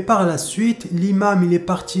 Et par la suite, l'imam il est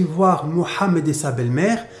parti voir Mohammed et sa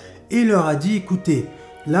belle-mère et leur a dit « Écoutez,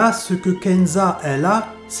 là ce que Kenza elle a,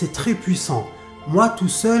 c'est très puissant. Moi tout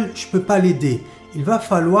seul, je ne peux pas l'aider. Il va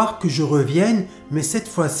falloir que je revienne, mais cette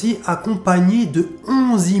fois-ci accompagné de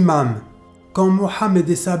 11 imams. » Quand Mohammed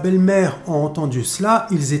et sa belle-mère ont entendu cela,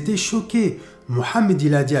 ils étaient choqués. Mohammed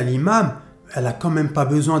il a dit à l'imam « Elle a quand même pas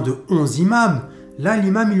besoin de 11 imams. » Là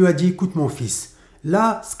l'imam il lui a dit « Écoute mon fils,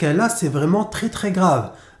 là ce qu'elle a c'est vraiment très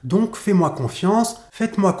grave. Donc fais-moi confiance,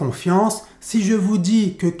 faites-moi confiance. Si je vous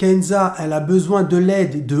dis que Kenza elle a besoin de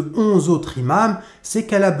l'aide de 11 autres imams, c'est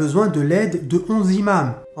qu'elle a besoin de l'aide de 11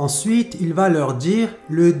 imams. » Ensuite, il va leur dire «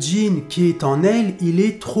 Le djinn qui est en elle, il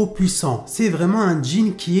est trop puissant. C'est vraiment un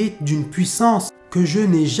djinn qui est d'une puissance que je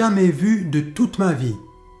n'ai jamais vue de toute ma vie. »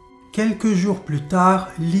 Quelques jours plus tard,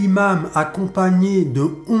 l'imam accompagné de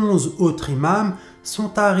 11 autres imams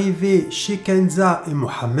sont arrivés chez Kenza et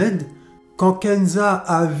Mohammed. Quand Kenza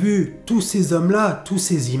a vu tous ces hommes-là, tous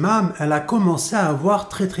ces imams, elle a commencé à avoir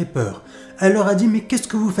très peur. Elle leur a dit « Mais qu'est-ce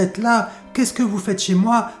que vous faites là? Qu'est-ce que vous faites chez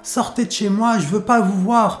moi? Sortez de chez moi, je ne veux pas vous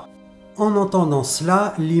voir. » En entendant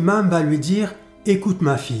cela, l'imam va lui dire « Écoute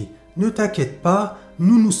ma fille, ne t'inquiète pas,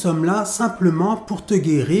 nous sommes là simplement pour te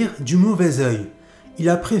guérir du mauvais œil. » Il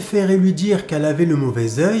a préféré lui dire qu'elle avait le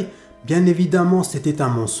mauvais œil. Bien évidemment, c'était un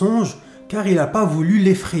mensonge, car il n'a pas voulu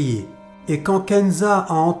l'effrayer. Et quand Kenza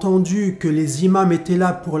a entendu que les imams étaient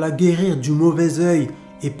là pour la guérir du mauvais œil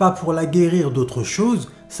et pas pour la guérir d'autre chose,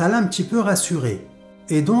 ça l'a un petit peu rassurée.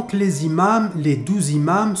 Et donc les imams, les 12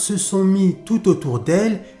 imams, se sont mis tout autour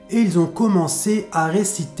d'elle et ils ont commencé à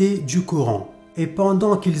réciter du Coran. Et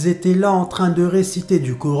pendant qu'ils étaient là en train de réciter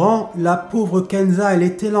du Coran, la pauvre Kenza, elle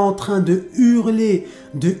était là en train de hurler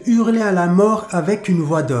à la mort avec une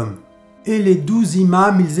voix d'homme. Et les 12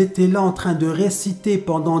 imams, ils étaient là en train de réciter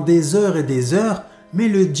pendant des heures et des heures, mais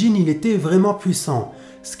le djinn, il était vraiment puissant.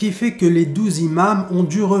 Ce qui fait que les 12 imams ont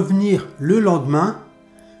dû revenir le lendemain,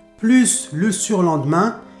 plus le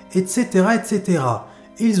surlendemain, etc., etc.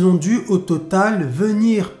 Ils ont dû au total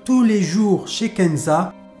venir tous les jours chez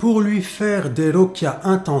Kenza pour lui faire des ruqyas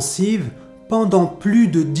intensives pendant plus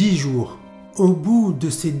de 10 jours. Au bout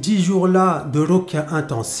de ces 10 jours-là de ruqyas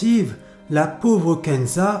intensives, la pauvre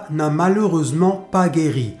Kenza n'a malheureusement pas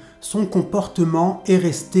guéri. Son comportement est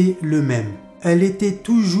resté le même. Elle était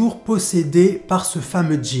toujours possédée par ce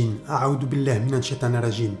fameux djinn. A'oudou billahi minash shaitanir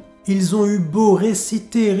rajim. Ils ont eu beau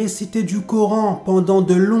réciter du Coran pendant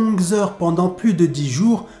de longues heures, pendant plus de 10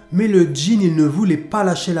 jours, mais le djinn, il ne voulait pas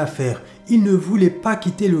lâcher l'affaire. Il ne voulait pas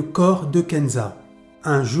quitter le corps de Kenza.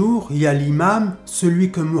 Un jour, il y a l'imam, celui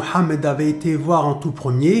que Mohammed avait été voir en tout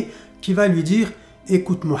premier, qui va lui dire «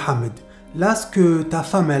 Écoute Mohammed, là ce que ta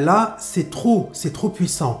femme elle a, c'est trop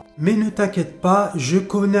puissant. Mais ne t'inquiète pas, je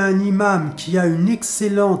connais un imam qui a une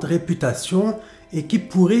excellente réputation et qui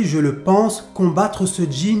pourrait, je le pense, combattre ce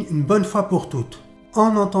djinn une bonne fois pour toutes. »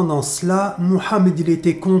 En entendant cela, Mohammed il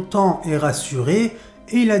était content et rassuré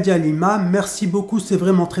et il a dit à l'imam « Merci beaucoup, c'est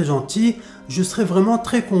vraiment très gentil. Je serais vraiment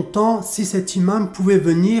très content si cet imam pouvait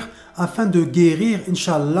venir afin de guérir,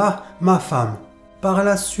 Inch'Allah, ma femme. » Par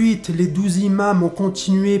la suite, les 12 imams ont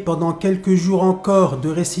continué pendant quelques jours encore de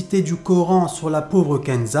réciter du Coran sur la pauvre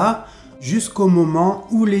Kenza, jusqu'au moment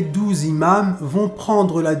où les 12 imams vont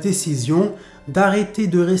prendre la décision d'arrêter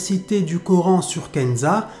de réciter du Coran sur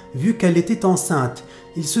Kenza vu qu'elle était enceinte.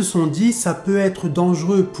 Ils se sont dit ça peut être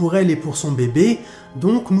dangereux pour elle et pour son bébé,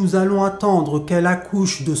 donc nous allons attendre qu'elle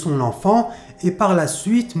accouche de son enfant et par la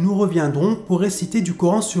suite nous reviendrons pour réciter du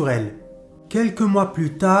Coran sur elle. Quelques mois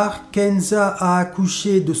plus tard, Kenza a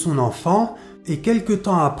accouché de son enfant et quelques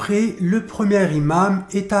temps après, le premier imam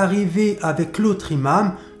est arrivé avec l'autre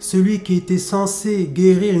imam, celui qui était censé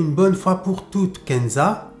guérir une bonne fois pour toutes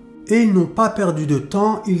Kenza. Et ils n'ont pas perdu de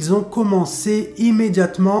temps, ils ont commencé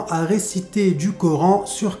immédiatement à réciter du Coran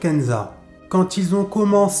sur Kenza. Quand ils ont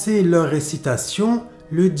commencé leur récitation,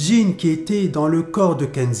 le djinn qui était dans le corps de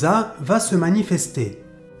Kenza va se manifester.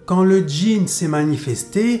 Quand le djinn s'est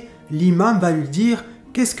manifesté, l'imam va lui dire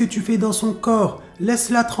 « Qu'est-ce que tu fais dans son corps?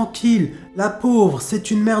 Laisse-la tranquille. La pauvre,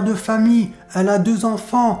 c'est une mère de famille. Elle a 2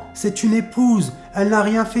 enfants. C'est une épouse. Elle n'a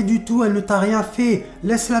rien fait du tout. Elle ne t'a rien fait.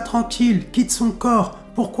 Laisse-la tranquille. Quitte son corps.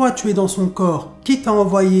 Pourquoi tu es dans son corps? Qui t'a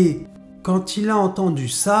envoyé ?» Quand il a entendu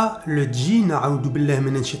ça, le djinn, a'oudou billahi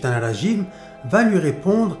minash shaitanir rajim, va lui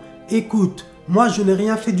répondre « Écoute, moi je n'ai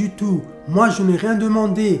rien fait du tout. Moi je n'ai rien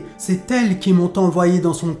demandé. C'est elles qui m'ont envoyé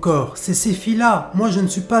dans son corps. C'est ces filles-là. Moi je ne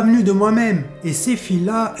suis pas venu de moi-même. Et ces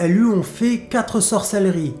filles-là, elles lui ont fait 4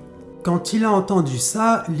 sorcelleries. » Quand il a entendu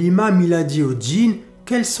ça, l'imam il a dit au djinn «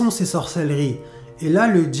 Quelles sont ces sorcelleries ?» Et là,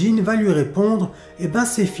 le djinn va lui répondre « Eh bien,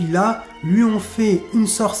 ces filles-là lui ont fait une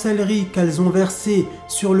sorcellerie qu'elles ont versée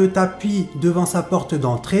sur le tapis devant sa porte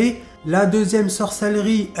d'entrée. La deuxième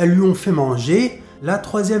sorcellerie, elles lui ont fait manger. La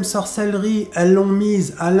troisième sorcellerie, elles l'ont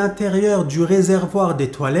mise à l'intérieur du réservoir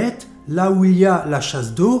des toilettes, là où il y a la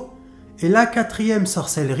chasse d'eau. Et la quatrième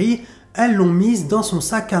sorcellerie, elles l'ont mise dans son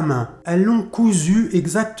sac à main. Elles l'ont cousue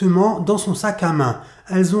exactement dans son sac à main.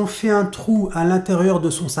 Elles ont fait un trou à l'intérieur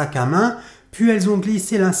de son sac à main, puis elles ont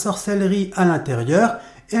glissé la sorcellerie à l'intérieur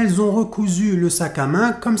et elles ont recousu le sac à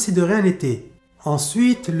main comme si de rien n'était. »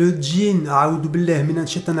 Ensuite, le djinn, a'oudou billahi minash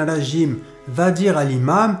shaitanir rajim, va dire à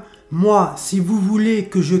l'imam « Moi, si vous voulez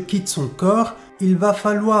que je quitte son corps, il va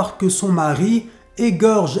falloir que son mari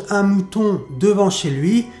égorge un mouton devant chez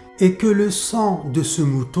lui et que le sang de ce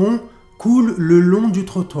mouton coule le long du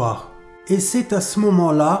trottoir. Et c'est à ce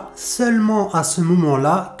moment-là, seulement à ce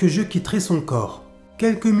moment-là, que je quitterai son corps. »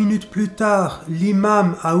 Quelques minutes plus tard,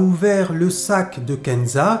 l'imam a ouvert le sac de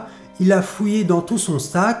Kenza, il a fouillé dans tout son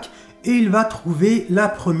sac et il va trouver la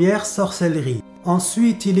première sorcellerie.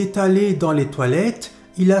 Ensuite, il est allé dans les toilettes,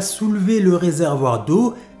 il a soulevé le réservoir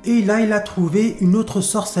d'eau et là, il a trouvé une autre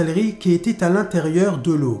sorcellerie qui était à l'intérieur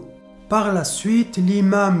de l'eau. Par la suite,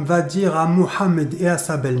 l'imam va dire à Mohammed et à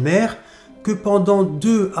sa belle-mère que pendant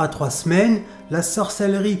 2 à 3 semaines, la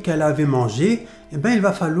sorcellerie qu'elle avait mangée, eh bien, il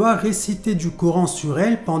va falloir réciter du Coran sur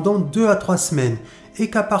elle pendant 2 à 3 semaines. Et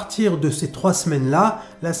qu'à partir de ces 3 semaines-là,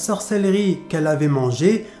 la sorcellerie qu'elle avait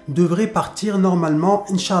mangée devrait partir normalement,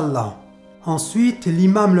 Inch'Allah. Ensuite,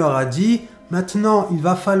 l'imam leur a dit, maintenant il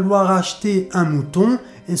va falloir acheter un mouton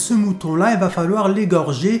et ce mouton-là, il va falloir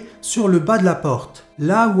l'égorger sur le bas de la porte,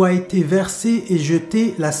 là où a été versée et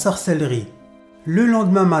jetée la sorcellerie. Le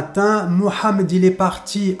lendemain matin, Mohammed il est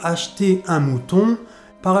parti acheter un mouton.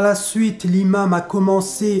 Par la suite, l'imam a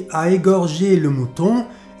commencé à égorger le mouton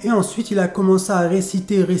et ensuite il a commencé à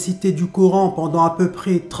réciter du Coran pendant à peu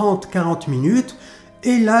près 30-40 minutes.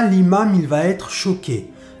 Et là, l'imam il va être choqué.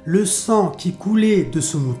 Le sang qui coulait de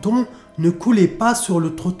ce mouton ne coulait pas sur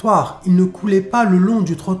le trottoir, il ne coulait pas le long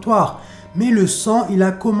du trottoir, mais le sang il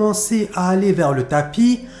a commencé à aller vers le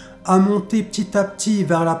tapis, à monter petit à petit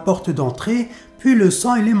vers la porte d'entrée, puis le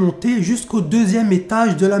sang il est monté jusqu'au 2e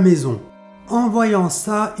étage de la maison. En voyant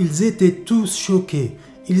ça, ils étaient tous choqués.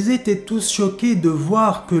 Ils étaient tous choqués de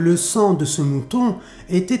voir que le sang de ce mouton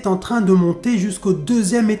était en train de monter jusqu'au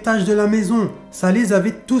 2e étage de la maison. Ça les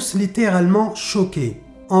avait tous littéralement choqués.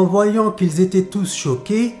 En voyant qu'ils étaient tous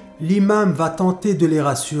choqués, l'imam va tenter de les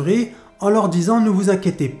rassurer en leur disant « Ne vous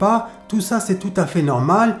inquiétez pas, tout ça c'est tout à fait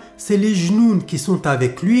normal, c'est les genoux qui sont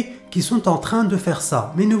avec lui qui sont en train de faire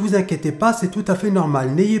ça. Mais ne vous inquiétez pas, c'est tout à fait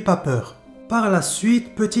normal, n'ayez pas peur. » Par la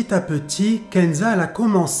suite, petit à petit, Kenza elle a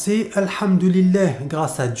commencé, alhamdulillah,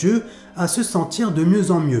 grâce à Dieu, à se sentir de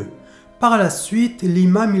mieux en mieux. Par la suite,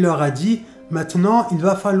 l'imam il leur a dit « Maintenant, il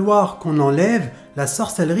va falloir qu'on enlève la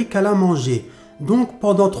sorcellerie qu'elle a mangée. » Donc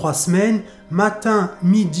pendant 3 semaines, matin,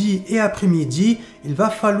 midi et après-midi, il va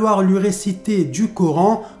falloir lui réciter du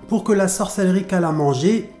Coran pour que la sorcellerie qu'elle a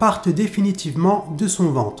mangée parte définitivement de son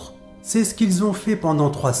ventre. C'est ce qu'ils ont fait pendant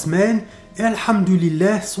 3 semaines et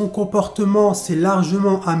alhamdulillah, son comportement s'est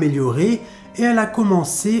largement amélioré et elle a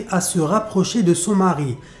commencé à se rapprocher de son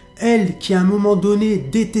mari. Elle qui à un moment donné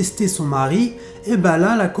détestait son mari, et ben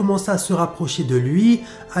là elle a commencé à se rapprocher de lui,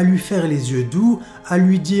 à lui faire les yeux doux, à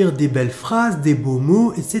lui dire des belles phrases, des beaux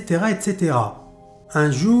mots, etc. etc.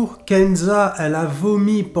 Un jour, Kenza elle a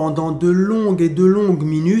vomi pendant de longues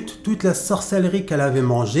minutes toute la sorcellerie qu'elle avait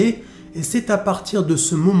mangée et c'est à partir de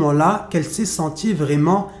ce moment-là qu'elle s'est sentie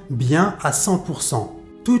vraiment bien à 100%.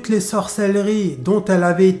 Toutes les sorcelleries dont elle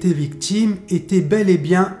avait été victime étaient bel et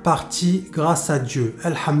bien parties grâce à Dieu.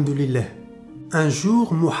 Alhamdulillah. Un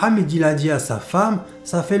jour, Mohammed il a dit à sa femme «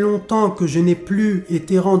 Ça fait longtemps que je n'ai plus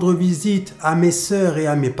été rendre visite à mes sœurs et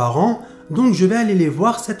à mes parents, donc je vais aller les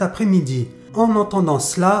voir cet après-midi. » En entendant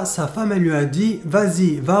cela, sa femme elle lui a dit «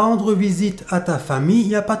 Vas-y, va rendre visite à ta famille, il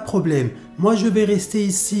n'y a pas de problème. Moi je vais rester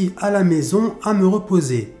ici à la maison à me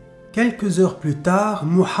reposer. » Quelques heures plus tard,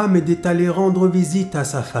 Mohammed est allé rendre visite à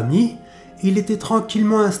sa famille. Il était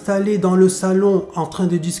tranquillement installé dans le salon en train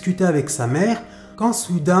de discuter avec sa mère quand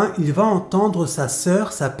soudain il va entendre sa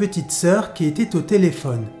sœur, sa petite sœur qui était au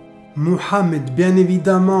téléphone. Mohammed, bien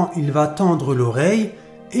évidemment, il va tendre l'oreille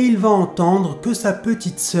et il va entendre que sa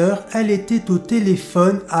petite sœur, elle était au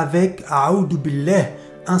téléphone avec A'oudou billah,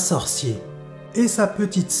 un sorcier. Et sa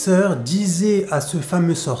petite sœur disait à ce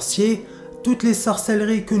fameux sorcier « Toutes les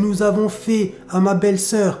sorcelleries que nous avons fait à ma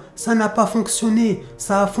belle-sœur, ça n'a pas fonctionné.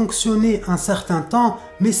 Ça a fonctionné un certain temps,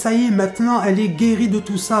 mais ça y est, maintenant elle est guérie de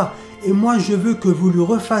tout ça. Et moi je veux que vous lui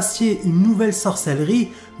refassiez une nouvelle sorcellerie,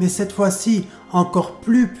 mais cette fois-ci encore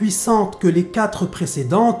plus puissante que les 4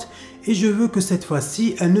 précédentes. Et je veux que cette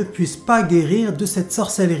fois-ci, elle ne puisse pas guérir de cette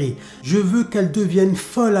sorcellerie. Je veux qu'elle devienne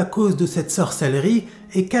folle à cause de cette sorcellerie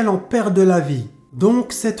et qu'elle en perde la vie.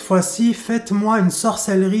 Donc cette fois-ci, faites-moi une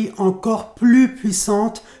sorcellerie encore plus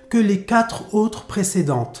puissante que les 4 autres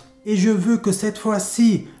précédentes. Et je veux que cette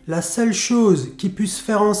fois-ci, la seule chose qui puisse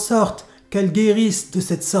faire en sorte qu'elle guérisse de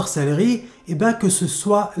cette sorcellerie, eh bien que ce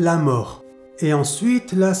soit la mort. » Et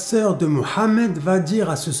ensuite, la sœur de Mohammed va dire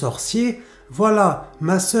à ce sorcier « Voilà,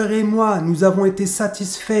 ma sœur et moi, nous avons été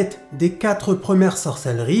satisfaites des 4 premières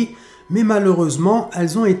sorcelleries, mais malheureusement,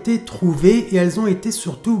 elles ont été trouvées et elles ont été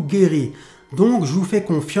surtout guéries. Donc, je vous fais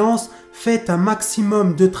confiance, faites un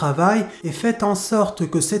maximum de travail et faites en sorte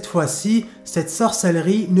que cette fois-ci, cette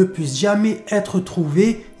sorcellerie ne puisse jamais être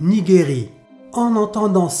trouvée ni guérie. » En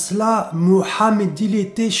entendant cela, Mohammed il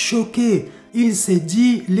était choqué. Il s'est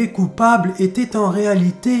dit, les coupables étaient en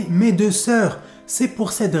réalité mes 2 sœurs. C'est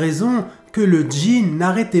pour cette raison que le djinn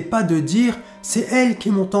n'arrêtait pas de dire « c'est elles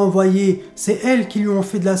qui m'ont envoyé, c'est elles qui lui ont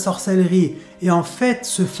fait de la sorcellerie ». Et en fait,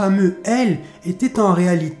 ce fameux « elles » était en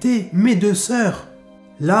réalité mes 2 sœurs.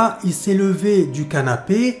 Là, il s'est levé du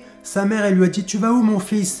canapé, sa mère elle lui a dit « tu vas où mon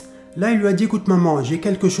fils ?» Là, il lui a dit « écoute maman, j'ai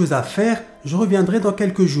quelque chose à faire, je reviendrai dans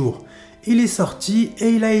quelques jours ». il est sorti et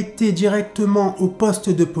il a été directement au poste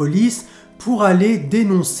de police pour aller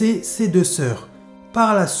dénoncer ses deux sœurs.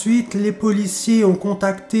 Par la suite, les policiers ont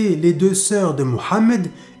contacté les deux sœurs de Mohamed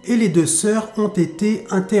et les deux sœurs ont été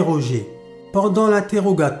interrogées. Pendant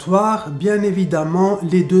l'interrogatoire, bien évidemment,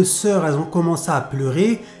 les deux sœurs elles ont commencé à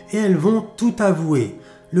pleurer et elles vont tout avouer.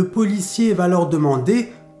 Le policier va leur demander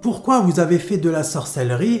 « Pourquoi vous avez fait de la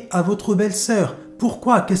sorcellerie à votre belle-sœur?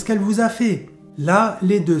 Pourquoi? Qu'est-ce qu'elle vous a fait ?» Là,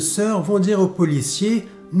 les deux sœurs vont dire au policier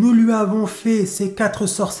 « Nous lui avons fait ces 4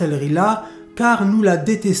 sorcelleries-là car nous la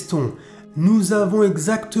détestons. Nous avons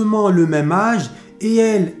exactement le même âge et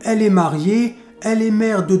elle est mariée, elle est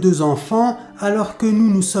mère de 2 enfants alors que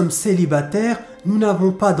nous sommes célibataires, nous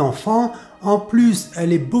n'avons pas d'enfants. En plus,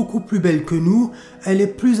 elle est beaucoup plus belle que nous, elle est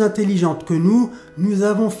plus intelligente que nous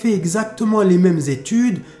avons fait exactement les mêmes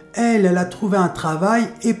études. Elle a trouvé un travail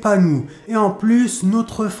et pas nous. Et en plus,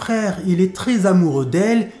 notre frère, il est très amoureux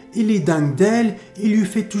d'elle, il est dingue d'elle, il lui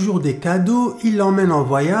fait toujours des cadeaux, il l'emmène en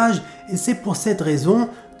voyage et c'est pour cette raison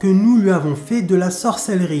que nous lui avons fait de la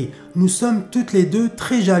sorcellerie. Nous sommes toutes les deux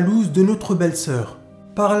très jalouses de notre belle-sœur. »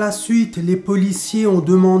 Par la suite, les policiers ont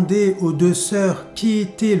demandé aux deux sœurs qui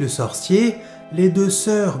était le sorcier. Les deux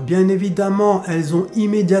sœurs, bien évidemment, elles ont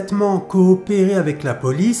immédiatement coopéré avec la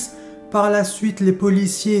police. Par la suite, les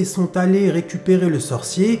policiers sont allés récupérer le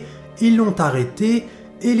sorcier, ils l'ont arrêté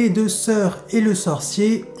et les deux sœurs et le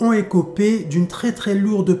sorcier ont écopé d'une très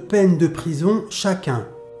lourde peine de prison chacun.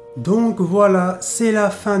 Donc voilà, c'est la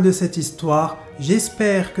fin de cette histoire.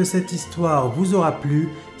 J'espère que cette histoire vous aura plu.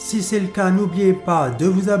 Si c'est le cas, n'oubliez pas de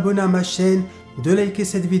vous abonner à ma chaîne, de liker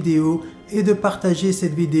cette vidéo et de partager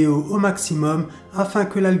cette vidéo au maximum afin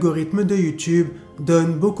que l'algorithme de YouTube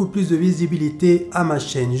donne beaucoup plus de visibilité à ma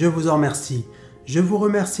chaîne. Je vous en remercie. Je vous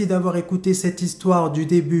remercie d'avoir écouté cette histoire du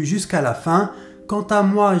début jusqu'à la fin. Quant à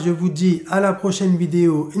moi, je vous dis à la prochaine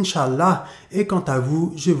vidéo, Inch'Allah. Et quant à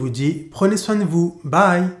vous, je vous dis prenez soin de vous.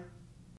 Bye!